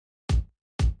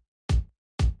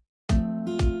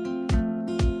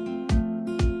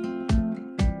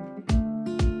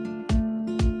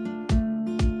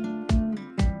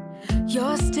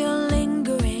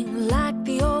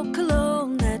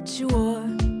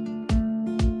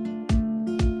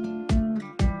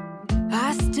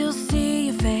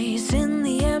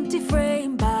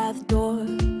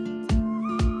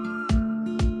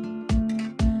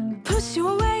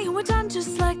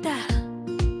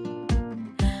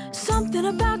Something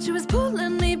about you is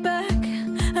pulling me back,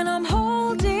 and I'm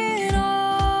holding on.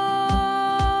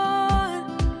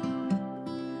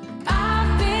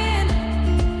 I've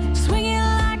been swinging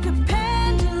like a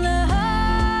pendulum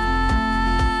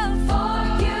for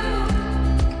you.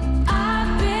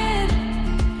 I've been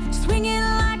swinging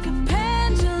like a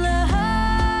pendulum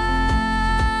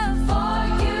for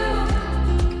you.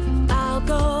 I'll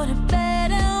go to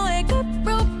bed and wake up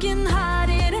broken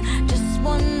hearted. Just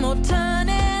one more turn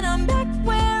and I'm back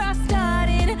where I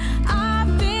started.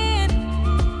 I've been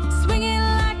swinging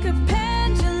like a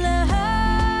pendulum.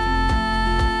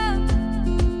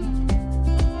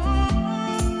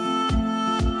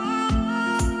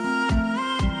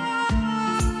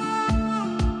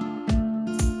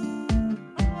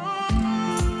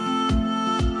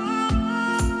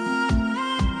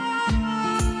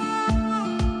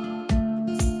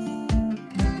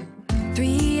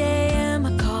 3 a.m.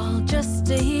 I called just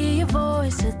to hear your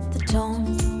voice at the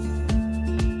tone.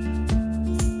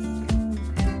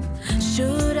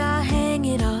 Should I hang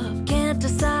it up? Can't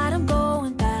decide, I'm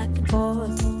going back and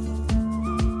forth.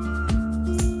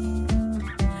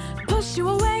 Push you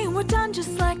away and we're done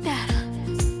just like that.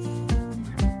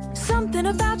 Something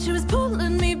about you is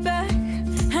pulling me back,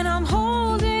 and I'm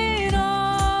holding on.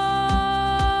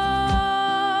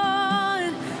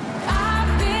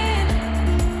 I've been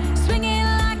swinging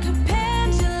like a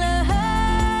pendulum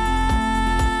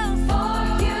for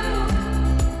you.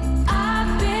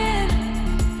 I've been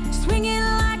swinging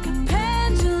like a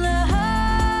pendulum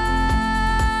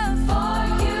for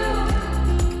you.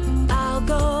 I'll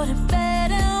go to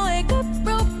bed and wake up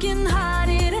broken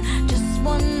hearted. Just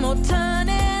one more turn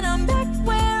and I'm back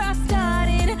where I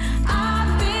started.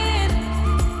 I've been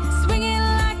swinging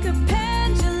like a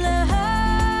pendulum.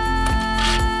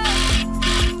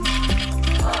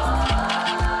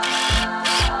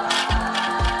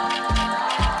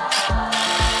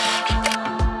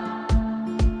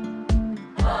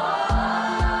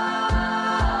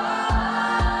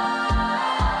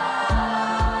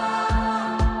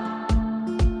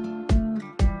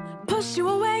 Push you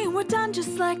away and we're done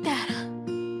just like that.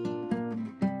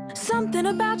 Something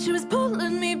about you is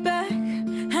pulling me back,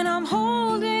 and I'm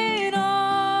holding on.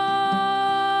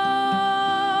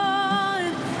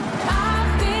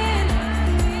 I've been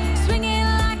swinging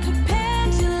like a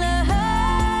pendulum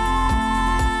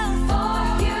for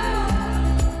you.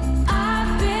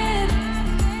 I've been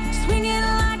swinging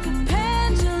like a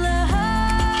pendulum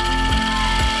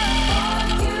for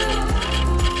you.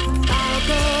 I'll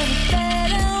go to bed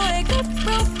and wake up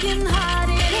broken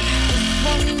hearted. Just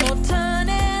one more turn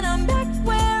and I'm back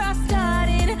where I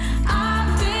started.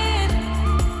 I've been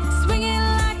swinging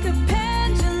like a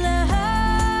pendulum.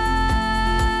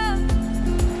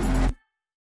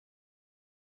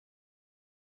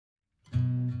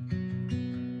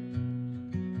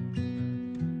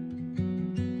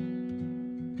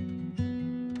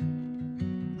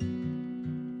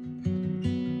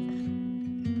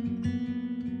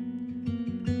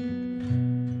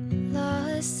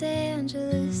 Los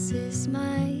Angeles is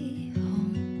my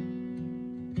home.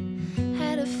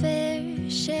 Had a fair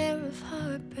share of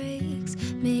heartbreaks,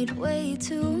 made way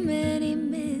too many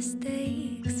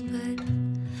mistakes, but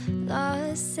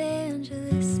Los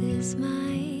Angeles is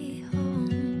my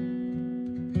home.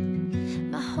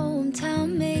 My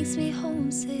hometown makes me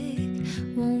homesick,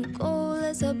 won't go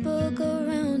as I book a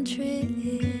round trip.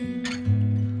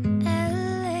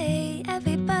 LA,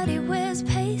 everybody wears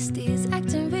pasties,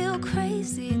 acting real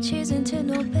crazy, cheering to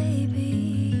no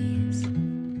babies.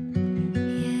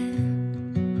 Yeah.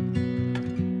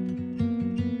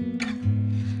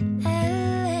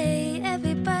 LA,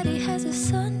 everybody has a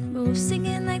sunroof,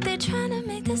 singing like they're trying to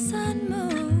make the sun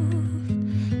move.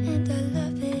 And I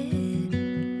love it,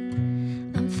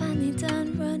 I'm finally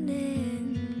done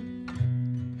running.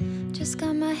 Just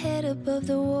got my head above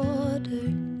the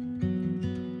water,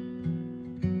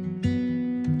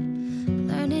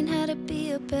 learning how to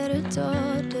be a better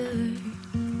daughter.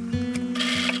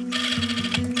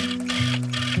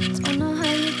 Don't know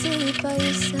how you did it by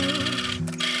yourself,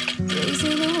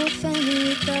 raising a whole family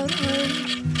without help.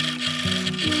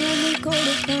 You let me go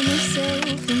to find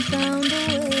myself and found a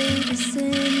way to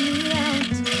send me out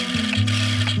to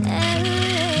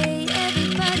LA.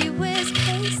 Everybody wears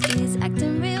pasties,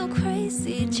 acting real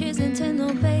crazy, cheering to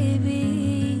no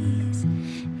babies.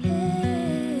 Yeah.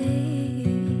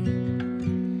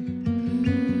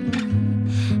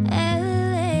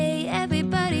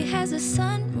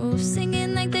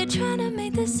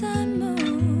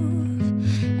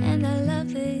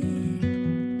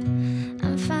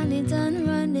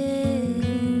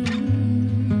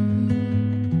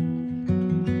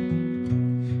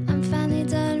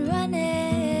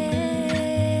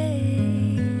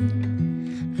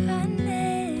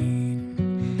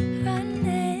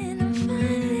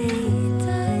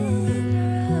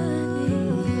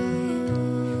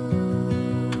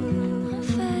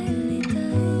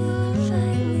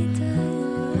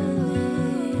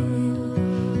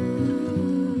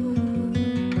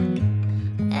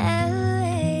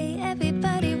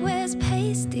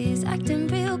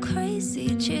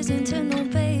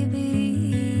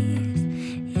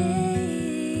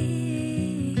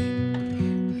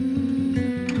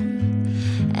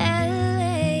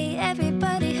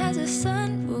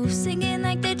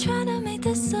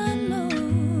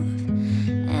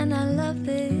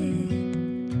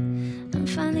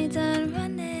 finally done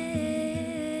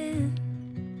running.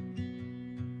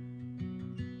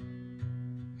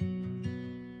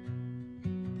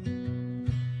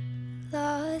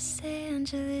 Los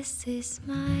Angeles is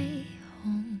my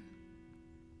home.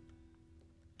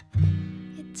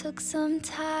 It took some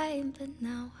time, but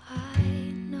now I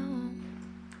know.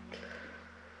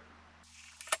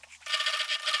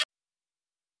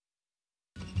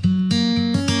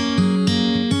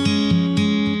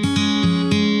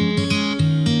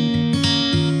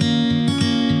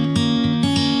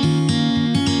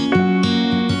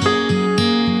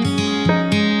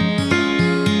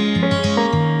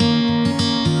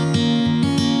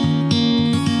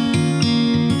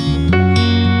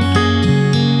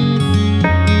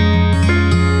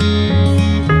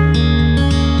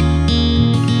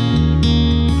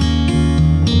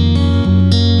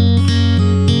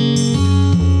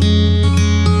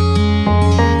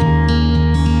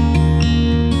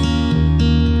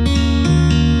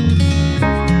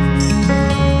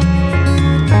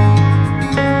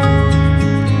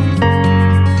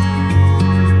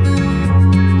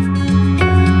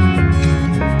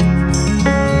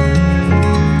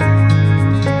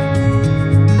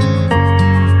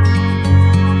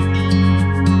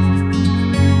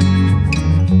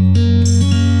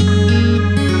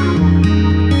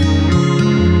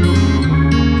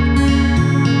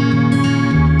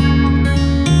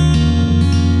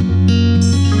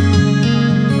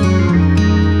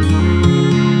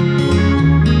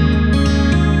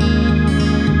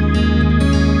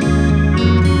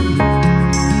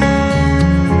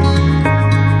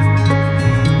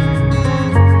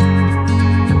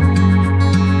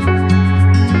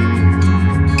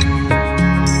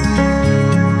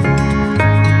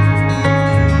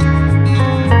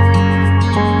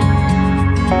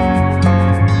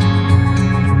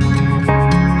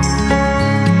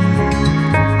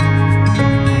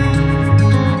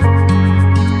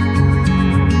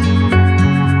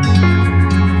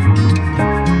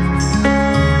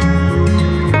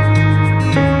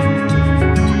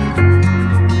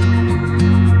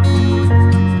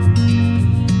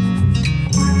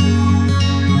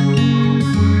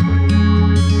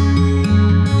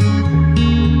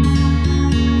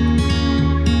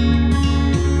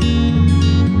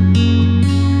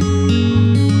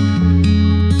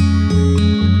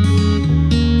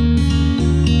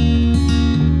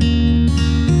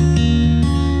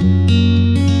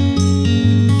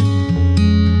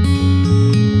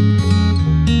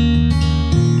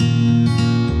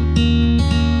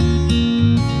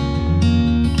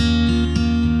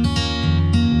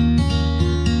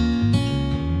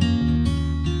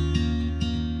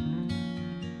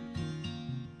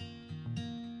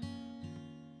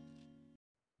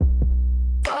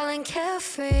 Falling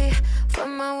carefree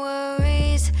from my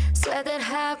worries. Swear that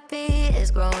happy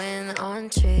is growing on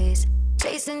trees.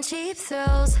 Chasing cheap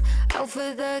thrills, out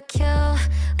for the kill.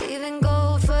 Leaving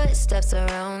gold footsteps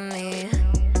around me.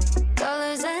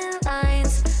 Colors and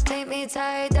lines make me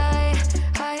tie-dye.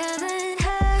 Higher than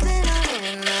heaven, I'm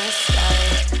in the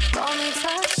sky. Call me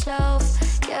top shelf,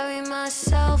 carry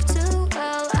myself too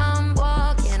well. I'm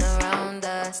walking around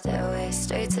the stairway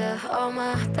straight to all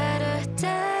my better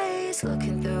days.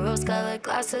 Looking through rose-colored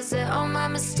glasses at all my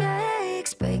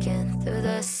mistakes. Breaking through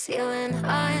the ceiling,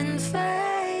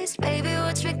 unfazed. Baby,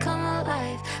 watch me come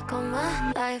alive, come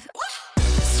alive.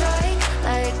 Strike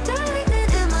like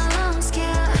lightning in my lungs,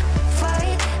 can't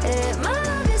fight it. My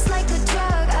love is like a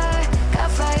drug, I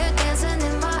got fire dancing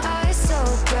in my eyes, so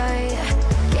bright.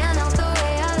 Can't help the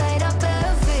way I light up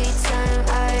every time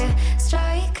I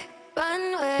strike.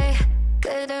 Runway,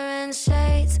 glitter and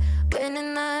shades,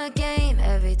 winning the game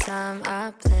every time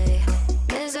I play.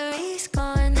 Misery's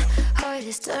gone, heart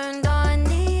is turned on,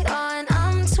 neon.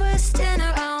 I'm twisting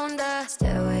around the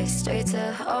stairway straight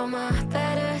to all my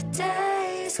better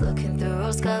days. Looking through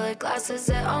rose-colored glasses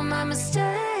at all my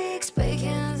mistakes.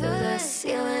 Breaking through the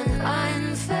ceiling,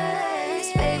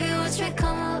 unfazed. Baby, watch me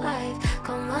come alive,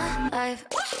 come alive.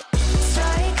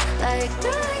 Strike like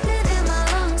lightning in my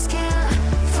lungs, can't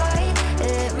fight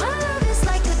it. My love is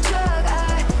like a drug,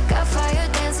 I got fire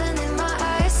dancing in my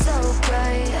eyes, so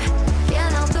bright.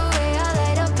 Can't help the way I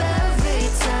light up every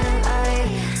time I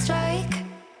strike.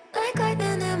 Like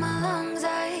lightning in my lungs,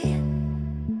 I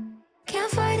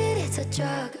can't fight it, it's a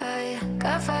drug. I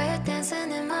got fire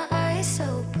dancing in my eyes,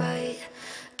 so bright.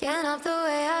 Can't help the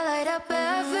way I light up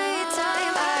every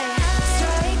time I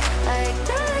strike. Like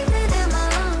lightning in my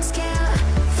lungs, can't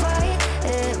fight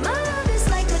it. My love is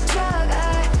like a drug.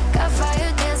 I got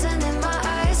fire dancing in my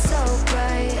eyes, so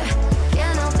bright.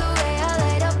 Can't help the way I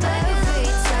light up every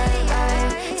time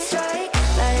I strike.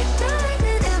 Like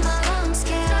lightning in my lungs,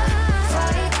 can't fight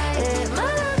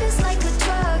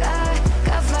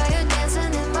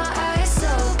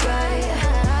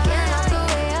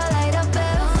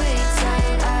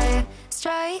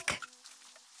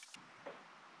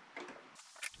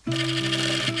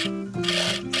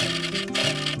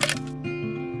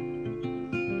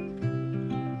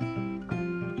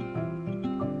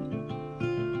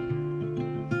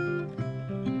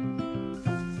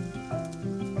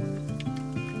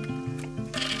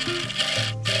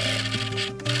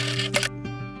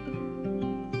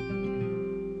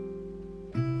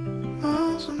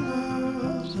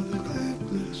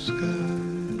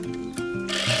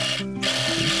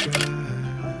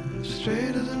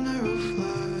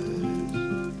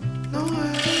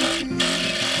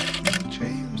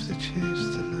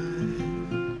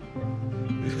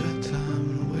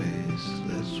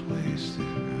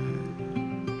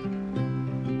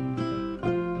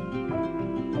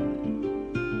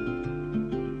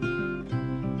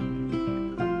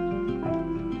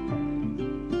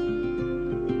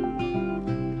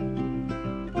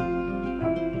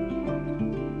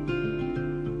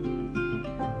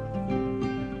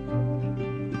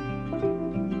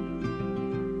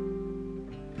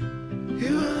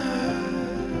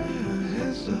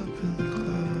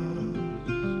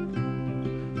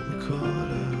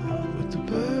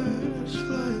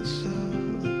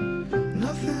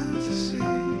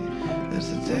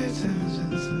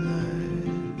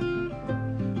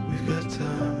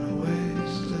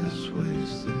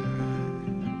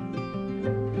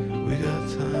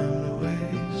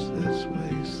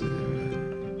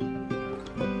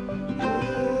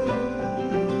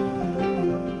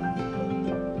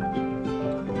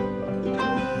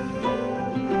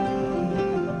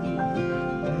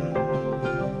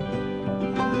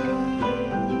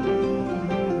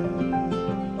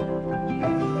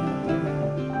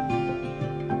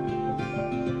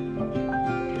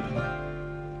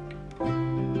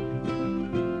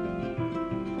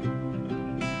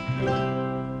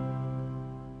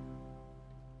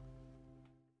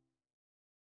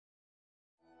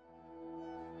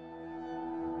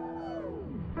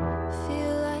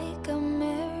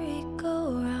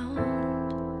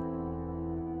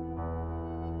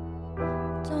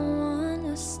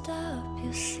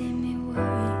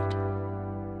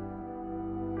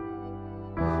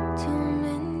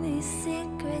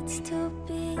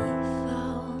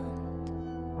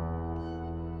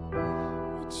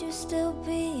you still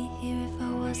be here if I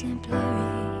wasn't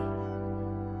blurry?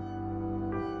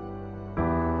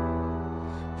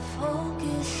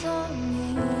 Focus on me.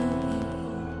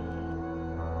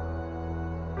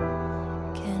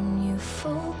 Can you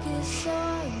focus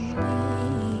on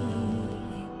me?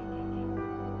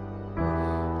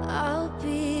 I'll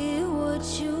be what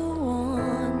you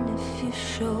want if you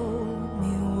show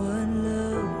me what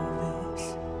love is.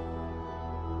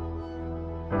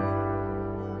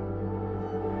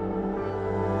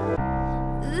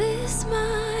 This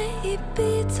might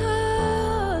be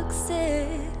toxic,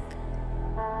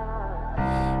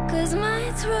 'cause my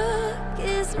truck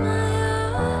is my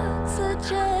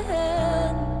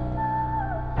oxygen.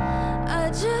 I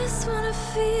just wanna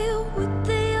feel